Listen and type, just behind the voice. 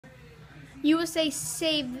USA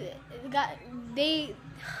saved, they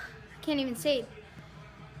can't even save.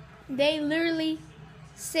 They literally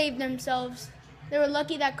saved themselves. They were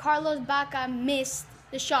lucky that Carlos Baca missed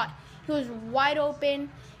the shot. He was wide open.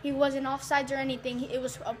 He wasn't offsides or anything. It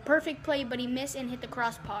was a perfect play, but he missed and hit the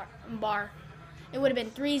crossbar. It would have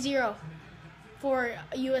been 3-0 for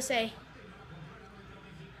USA.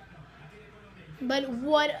 But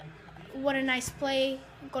what a nice play.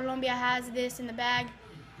 Colombia has this in the bag.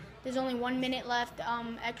 There's only 1 minute left,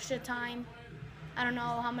 extra time. I don't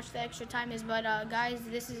know how much the extra time is, but guys,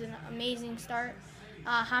 this is an amazing start.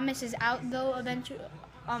 James is out though eventually,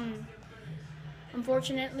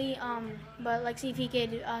 unfortunately, but let's see if he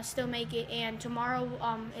could still make it. And tomorrow,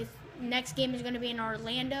 next game is going to be in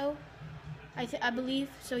Orlando, I believe.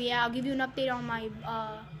 So yeah, I'll give you an update on my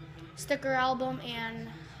sticker album, and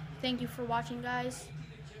thank you for watching, guys.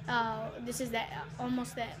 This is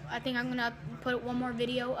I think I'm gonna put one more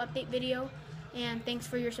video, update video, and thanks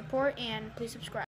for your support, and please subscribe.